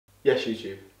Yes,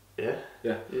 YouTube. Yeah?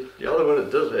 Yeah. You're the one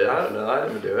that does it, I don't know, I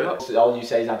never do it. So all you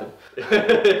say is Adam.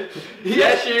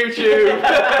 Yes, YouTube!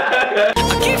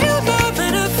 Give you love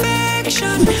and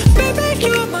affection, baby,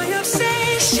 you're my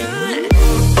obsession.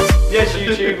 Yes,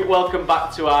 YouTube, welcome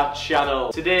back to our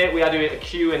channel. Today we are doing a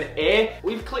Q&A.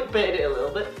 We've clickbaited it a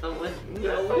little bit, haven't we?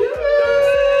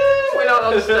 We're not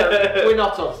on steroids. We're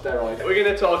not on steroids. We're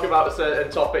going to talk about certain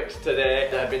topics today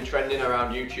that have been trending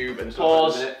around YouTube and stuff.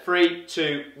 Pause. 3,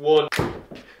 2, 1.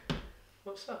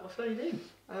 What's that? What's that you doing?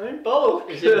 I'm in bulk.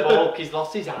 He's in bulk. He's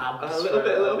lost his arms. A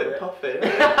little bit puffy.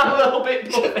 A little bit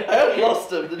puffy. I haven't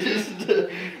lost them. They're just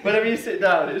whenever you sit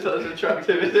down, it's not as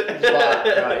attractive, is it? It's like,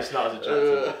 right, it's not as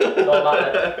attractive. It's all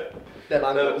like them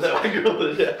angles. No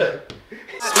angles, yeah.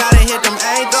 Gotta hit them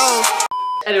angles.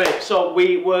 Anyway, so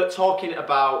we were talking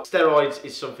about steroids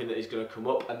is something that is going to come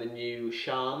up, and the new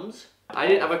SARMS. I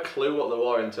didn't have a clue what they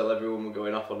were until everyone were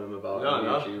going off on them about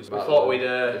YouTube. We thought we'd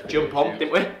jump on,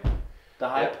 didn't we? The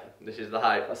hype. Yep, this is the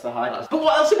hype. That's the hype. But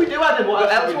what else did we do, Adam?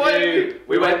 What else did we do?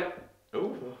 We went.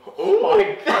 Oh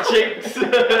my jinx!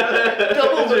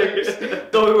 Double jinx!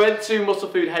 So we went to Muscle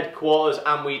Food headquarters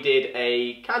and we did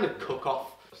a kind of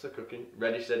cook-off. What's the cooking?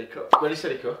 Ready, steady, cook. Ready,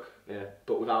 steady, cook. Yeah.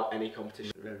 But without any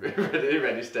competition.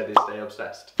 Ready, steady, stay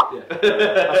obsessed. Yeah.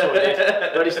 That's what it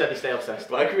is. Ready, steady, stay obsessed.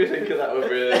 Why can we think of that one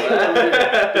really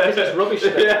well? Because it's rubbish.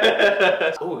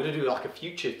 Yeah. Oh, we're going to do like a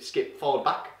future skip forward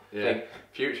back thing.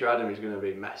 Future Adam is going to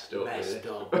be messed up. Messed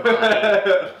up.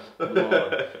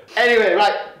 Anyway,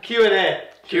 right, Q&A.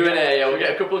 Q&A, yeah, we'll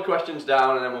get a couple of questions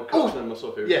down and then we'll cut to the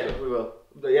muscle food. Yeah, we will.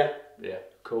 But yeah. Yeah.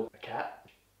 Cool. A cat.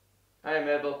 Hi,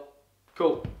 Mabel.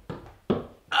 Cool.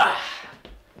 Ah.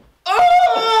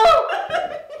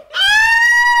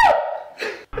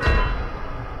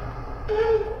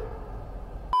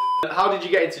 How did you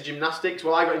get into gymnastics?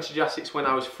 Well, I got into gymnastics when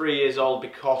I was 3 years old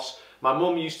because my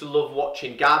mum used to love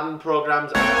watching gardening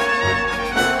programmes.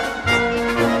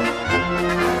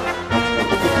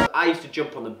 I used to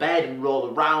jump on the bed and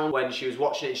roll around when she was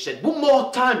watching it. She said, "One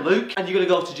more time, Luke, and you're going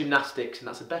to go to gymnastics." And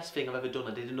that's the best thing I've ever done.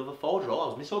 I did another forward roll. I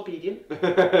was misobedient.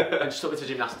 And she took me to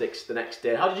gymnastics the next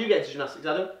day. How did you get into gymnastics,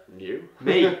 Adam? You?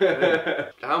 Me?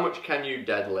 How much can you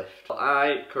deadlift?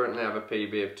 I currently have a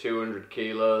PB of 200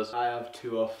 kilos. I have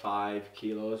 205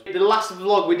 kilos. The last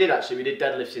vlog we did actually, we did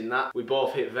deadlifts in that. We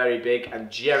both hit very big,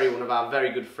 and Jerry, one of our very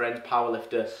good friends,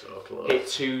 powerlifter, hit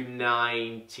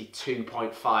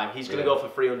 292.5. He's going to go for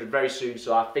 300 very soon,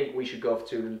 so I think we should go for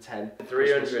 210.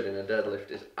 300 in a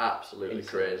deadlift is absolutely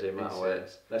crazy in my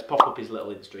weights. Let's pop up his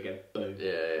little Insta again. Boom.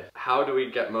 Yeah. How do we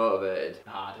get motivated?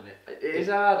 Hard, isn't it? It is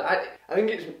hard. I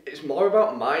think it's more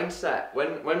about mindset.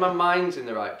 When my mind's in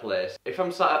the right place, if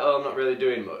I'm sat at home not really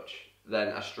doing much, then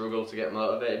I struggle to get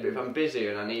motivated. But if I'm busy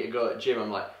and I need to go to the gym,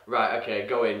 I'm like, right, okay,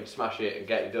 go in, smash it and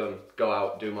get it done. Go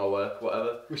out, do my work,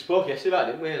 whatever. We spoke yesterday about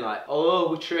it, didn't we? Like, although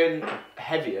we train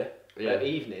heavier at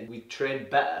evening, we train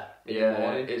better in the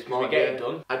morning. It's more, we get it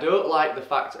done. I don't like the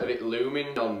fact of it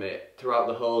looming on me throughout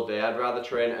the whole day. I'd rather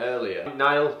train earlier.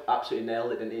 Niall absolutely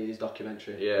nailed it, didn't he, in his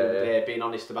documentary? Yeah. Being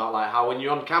honest about like how when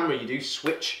you're on camera you do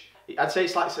switch. I'd say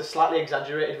it's like a slightly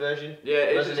exaggerated version. Yeah,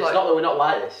 it's like, not that we're not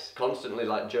like this. Constantly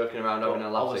like joking around, having a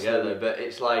laugh together, but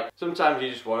it's like sometimes you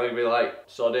just want to be like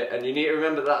sod it, and you need to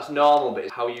remember that's normal, but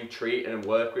it's how you treat and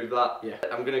work with that. Yeah.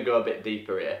 I'm gonna go a bit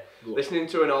deeper here. Listening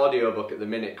to an audiobook at the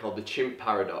minute called The Chimp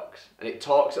Paradox, and it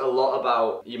talks a lot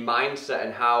about your mindset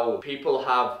and how people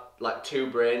have like two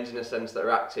brains in a sense that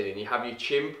are acting, and you have your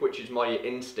chimp, which is more your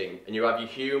instinct, and you have your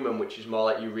human, which is more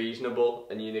like your reasonable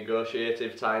and your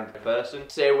negotiative type person.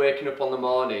 Say waking up on the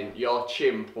morning, your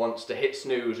chimp wants to hit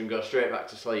snooze and go straight back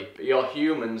to sleep, but your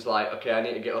human's like, okay, I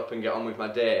need to get up and get on with my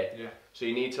day. Yeah. So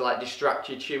you need to like distract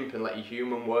your chimp and let your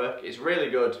human work. It's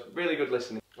really good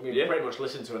listening. I mean, pretty much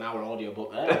listened to an hour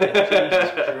audiobook there.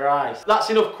 Jesus Christ. That's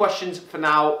enough questions for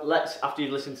now. Let's, after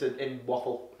you've listened to him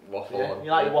waffle. Waffle on.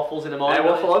 You like your waffles in the morning?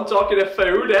 Yeah, waffle on, talking of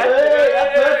food, eh?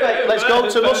 Yeah, perfect. Let's go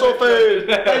to Muscle Food.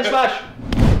 Bench smash.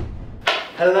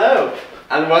 Hello,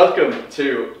 and welcome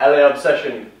to LA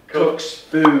Obsession Cooks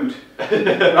Food. Right,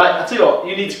 I'll tell you what,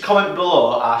 you need to comment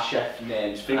below our chef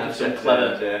names. Think of some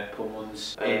clever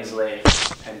puns. Ainsley,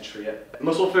 Pentria.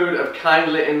 Muscle Food have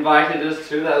kindly invited us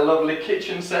to their lovely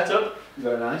kitchen setup.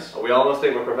 Very nice. We almost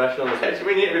think we're professionals.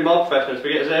 We need to be more professional, so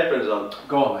we get his aprons on.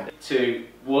 Go on, mate. 2,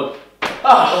 1.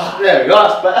 Ah, there we go,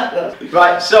 that's better.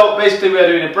 Right, so basically we're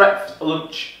doing a breakfast, a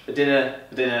lunch, a dinner,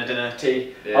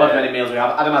 tea. However many meals we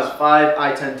have. Adam has 5,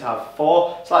 I tend to have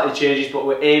 4. Slightly changes, but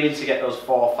we're aiming to get those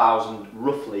 4,000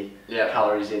 roughly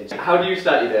calories in. How do you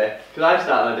start your day? Because I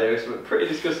start my day with something pretty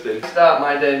disgusting. I start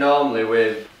my day normally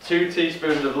with 2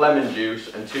 teaspoons of lemon juice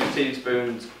and 2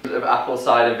 teaspoons of apple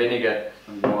cider vinegar.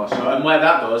 and water. And where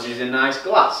that goes is in a nice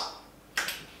glass.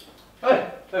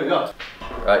 Hey, there we go.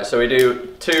 Right, so we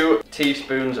do 2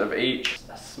 teaspoons of each.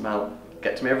 That smell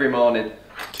gets me every morning.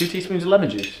 2 teaspoons of lemon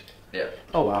juice? Yeah.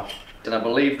 Oh wow. And I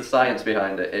believe the science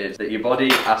behind it is that your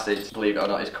body acid, believe it or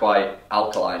not, is quite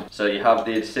alkaline. So you have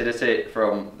the acidity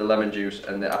from the lemon juice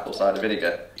and the apple cider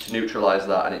vinegar to neutralise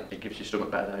that, and it gives your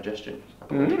stomach better digestion.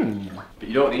 But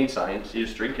you don't need science, you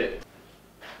just drink it.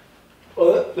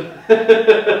 What?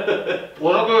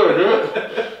 What am I going to do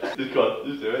it? Just go on,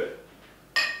 just do it.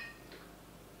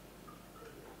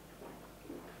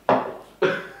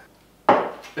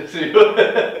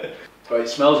 But it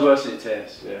smells worse than it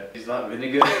tastes. Yeah. Is that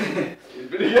vinegar?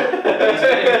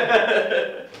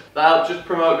 That helps just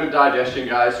promote good digestion,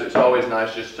 guys, so it's always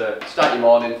nice just to start your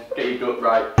morning, get your gut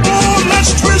right. Oh,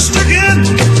 let's twist again.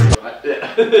 Right,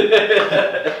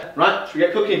 yeah. Right, should we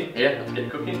get cooking? Yeah, let's get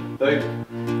cooking. Boom.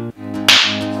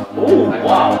 Oh,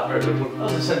 wow. Very good one. That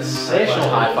was a sensational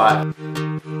high five.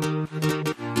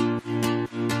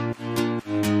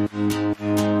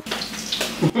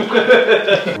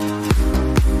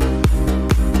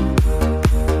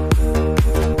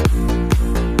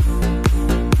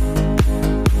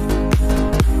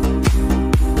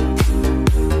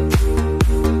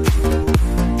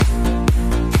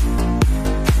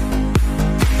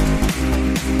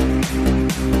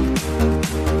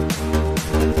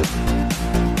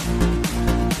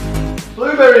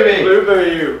 Blueberry me!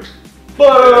 Blueberry you!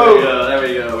 Boom! There we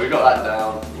go, we got that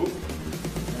down.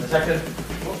 In a second.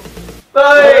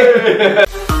 Bye!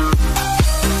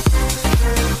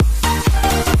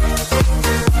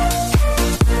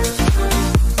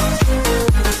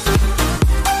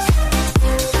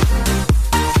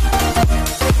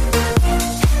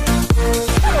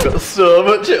 Got so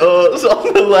much oats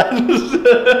on the lens.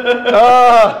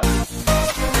 Ah!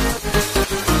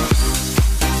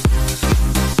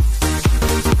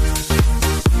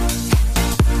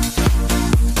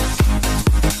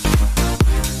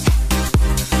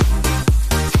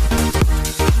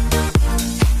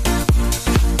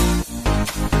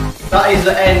 That is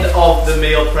the end of the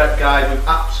meal prep, guys. I've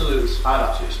absolutely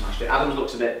smashed it. Adam's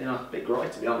looks a bit, a bit grotty,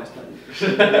 to be honest,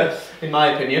 in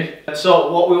my opinion.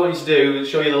 So what we want you to do is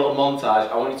show you a little montage.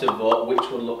 I want you to vote which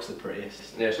one looks the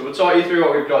prettiest. Yeah, so we'll talk you through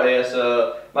what we've got here.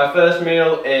 So my first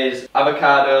meal is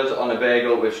avocados on a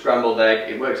bagel with scrambled egg.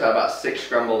 It works out about 6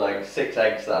 scrambled eggs, 6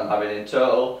 eggs that I'm having in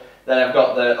total. Then I've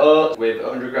got the oats with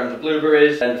 100 grams of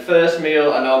blueberries. And first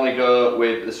meal, I normally go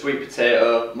with the sweet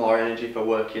potato, more energy for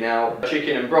working out.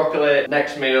 Chicken and broccoli.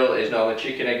 Next meal is normally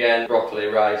chicken again, broccoli,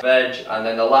 rice, veg. And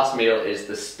then the last meal is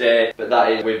the steak, but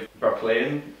that is with broccoli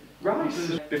and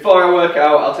rice. Before I work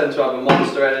out, I'll tend to have a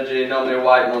Monster Energy, normally a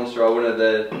white Monster or one of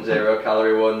the 0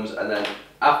 calorie ones. And then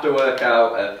after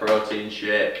workout, a protein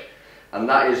shake. And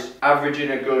that is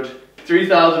averaging a good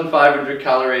 3,500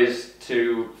 calories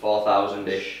to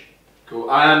 4,000-ish. Cool.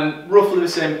 I am roughly the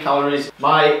same calories.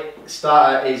 My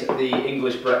starter is the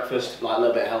English breakfast, like a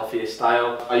little bit healthier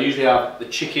style. I usually have the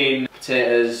chicken,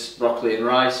 potatoes, broccoli and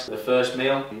rice for the first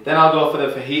meal. Then I'll go for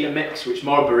the fajita mix, which is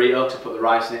more a burrito to put the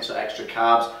rice in it, so extra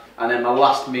carbs. And then my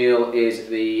last meal is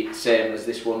the same as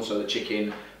this one, so the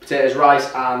chicken, potatoes,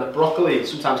 rice and broccoli,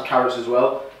 sometimes carrots as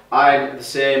well. I'm the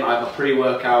same. I have a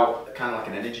pre-workout, kind of like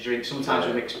an energy drink. Sometimes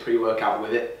we mix pre-workout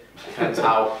with it. Depends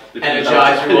how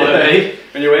energised we want to be.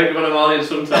 When you wake up in the morning,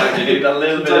 sometimes you need that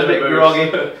little bit of a bit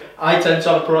groggy. I tend to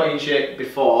have a protein shake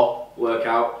before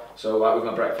workout, so like with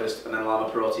my breakfast, and then I'll have a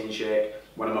protein shake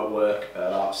when I'm at work at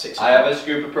about 6 o'clock. I have a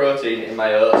scoop of protein in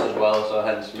my oats as well, so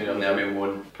hence me only having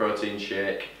 1 protein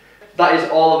shake. That is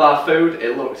all of our food.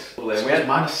 It looks lovely. So we had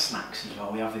minus snacks as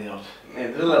well. We have the odd. Yeah,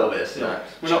 there's a little bit of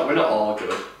snacks. We're not all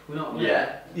good. We're not.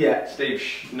 Yeah. Yeah. Steve,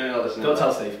 no, not listening. Don't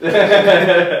tell Steve.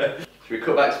 Should we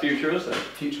cut back to future us then?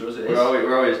 Future us it is.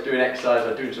 We're always doing exercise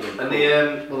or doing something. And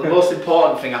the well, the most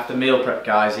important thing after meal prep,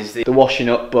 guys, is the washing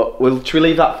up. But should we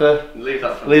leave that for? Leave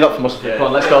that for muscle. Yeah. Come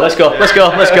on, let's go.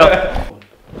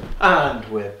 And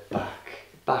we're back.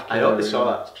 I hope they saw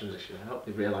that transition. I hope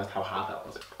they realised how hard that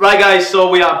was. Right, guys, so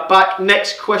we are back.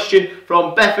 Next question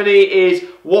from Bethany is,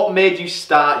 what made you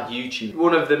start YouTube?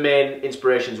 One of the main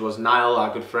inspirations was Niall,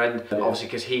 our good friend. Obviously,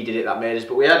 because he did it, that made us.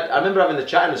 But I remember having the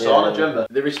chat in the sauna, do you remember?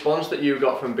 The response that you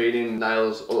got from being in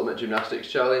Niall's Ultimate Gymnastics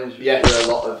Challenge, yeah,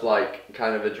 were a lot of like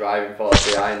kind of a driving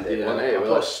force behind it, wasn't it? I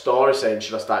put a story saying,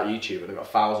 should I start YouTube? And I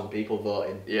got 1,000 people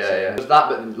voting. Yeah, so yeah. It was that,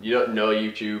 but you don't know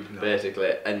YouTube,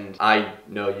 basically, and I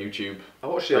know YouTube. I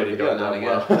watched the video now and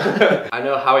again. I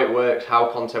know how it works, how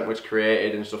content was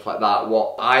created and stuff like that.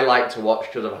 What I like to watch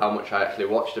because of how much I actually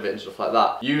watched of it and stuff like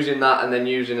that. Using that and then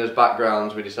using as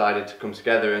backgrounds, we decided to come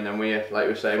together, and then we, like we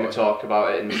were saying, we talked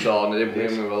about it in the sauna, didn't we?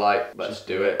 And we were like, let's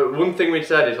do it. But one thing we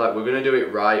said is like, we're going to do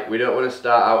it right. We don't want to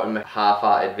start out and make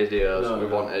half-hearted videos. We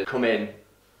want to come in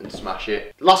and smash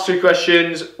it. Last 3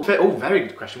 questions. Oh, very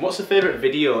good question. What's the favourite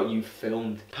video you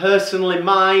filmed? Personally,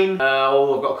 mine.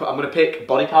 I'm going to pick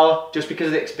Body Power just because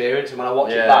of the experience, and when I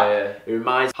watch it back, it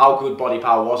reminds how good Body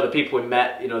Power was. The people we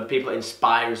met, you know, the people that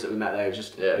inspire us that we met there, it was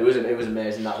just, it was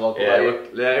amazing, that vlog.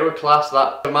 Yeah, it was class.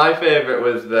 That. My favourite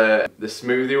was the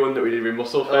smoothie one that we did with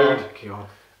Muscle Food. Oh, God.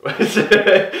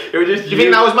 It was just. Do you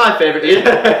think that was my favourite?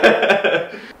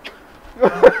 Yeah.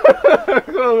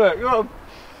 Go on, mate, go on.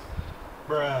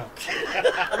 Bruh.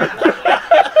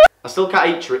 I still can't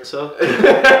eat chorizo.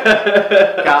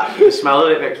 The smell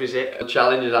of it makes me sick. The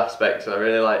challenges aspects, I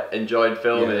really enjoyed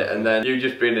filming it, and then you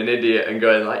just being an idiot and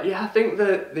going like, yeah, I think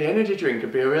the energy drink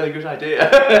would be a really good idea.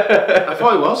 I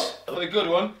thought it was. For the good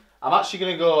one, I'm actually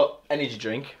going to go energy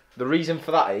drink. The reason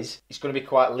for that is it's going to be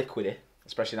quite liquidy,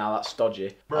 especially now that's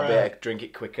stodgy. I'll be able to drink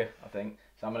it quicker, I think.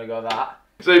 So I'm going to go that.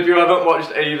 So if you haven't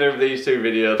watched either of these 2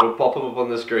 videos, we'll pop them up on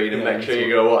the screen and make sure you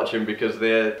go watch them, because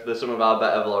they're some of our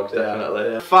better vlogs,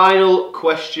 definitely. Final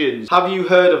questions. Have you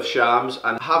heard of SARMS,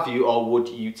 and have you or would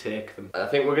you take them? I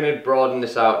think we're going to broaden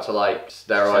this out to like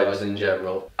steroids in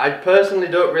general. I personally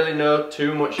don't really know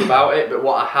too much about it, but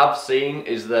what I have seen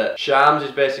is that SARMS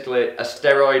is basically a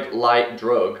steroid-like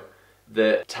drug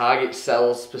that targets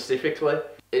cells specifically.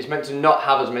 It's meant to not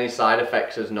have as many side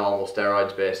effects as normal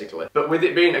steroids, basically. But with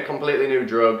it being a completely new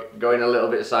drug, going a little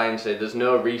bit sciencey, there's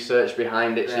no research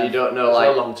behind it, so you don't know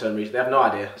no long-term research. They have no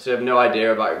idea. So you have no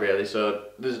idea about it really. So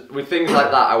with things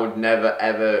like that, I would never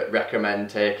ever recommend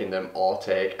taking them or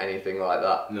take anything like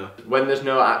that. No. When there's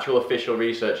no actual official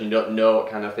research and you don't know what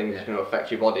kind of things is going to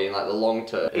affect your body in like the long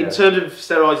term. In terms of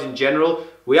steroids in general,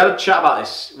 we had a chat about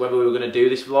this, whether we were going to do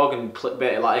this vlog and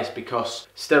clickbait it like this, because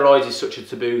steroids is such a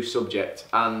taboo subject,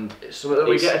 and it's something that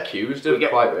we get accused of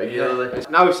quite regularly.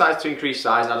 Now we've started to increase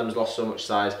size, and Adam's lost so much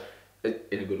size.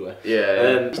 In a good way.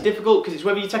 It's difficult because it's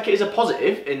whether you take it as a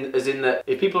positive, as in that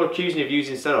if people are accusing you of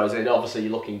using steroids, then obviously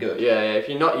you're looking good. Yeah, if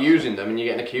you're not using them and you're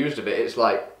getting accused of it, it's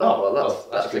like, oh, well,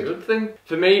 that's a good thing.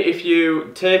 For me, if you're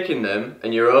taking them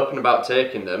and you're open about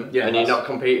taking them, and you're not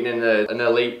competing in an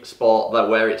elite sport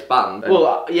where it's banned.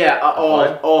 Well,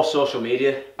 or social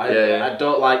media. I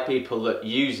don't like people that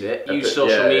use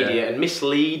social media and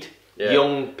mislead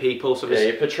young people. So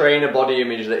you're portraying a body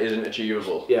image that isn't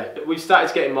achievable. Yeah, we've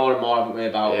started getting more and more, haven't we,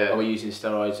 about are we using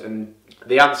steroids, and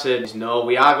the answer is no.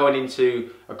 We are going into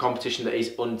a competition that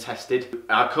is untested.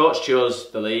 Our coach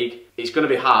chose the league. It's going to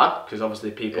be hard because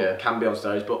obviously people can be on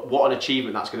steroids, but what an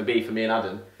achievement that's going to be for me and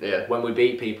Adam when we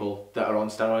beat people that are on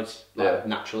steroids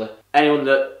naturally. Anyone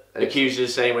that accuses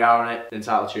us saying we are on it,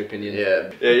 entitled to your opinion.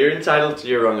 Yeah, you're entitled to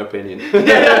your wrong opinion. You're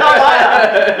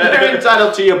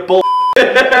entitled to your bull.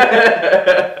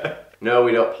 No,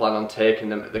 we don't plan on taking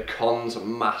them. The cons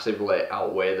massively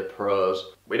outweigh the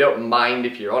pros. We don't mind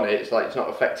if you're on it, it's like it's not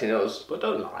affecting us. But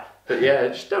don't lie. But yeah,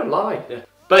 just don't lie.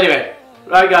 But anyway,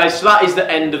 right guys, so that is the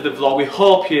end of the vlog. We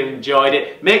hope you enjoyed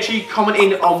it. Make sure you comment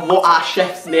in on what our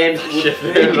chef names would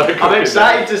be. I'm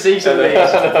excited to see some of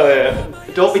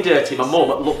these. Don't be dirty, my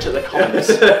mum looks at the comments.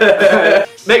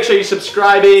 Make sure you're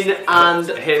subscribing and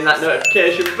hitting that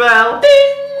notification bell.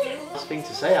 Ding! Last thing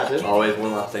to say, Adam. Always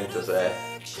one last thing to say.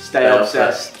 Stay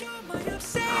obsessed.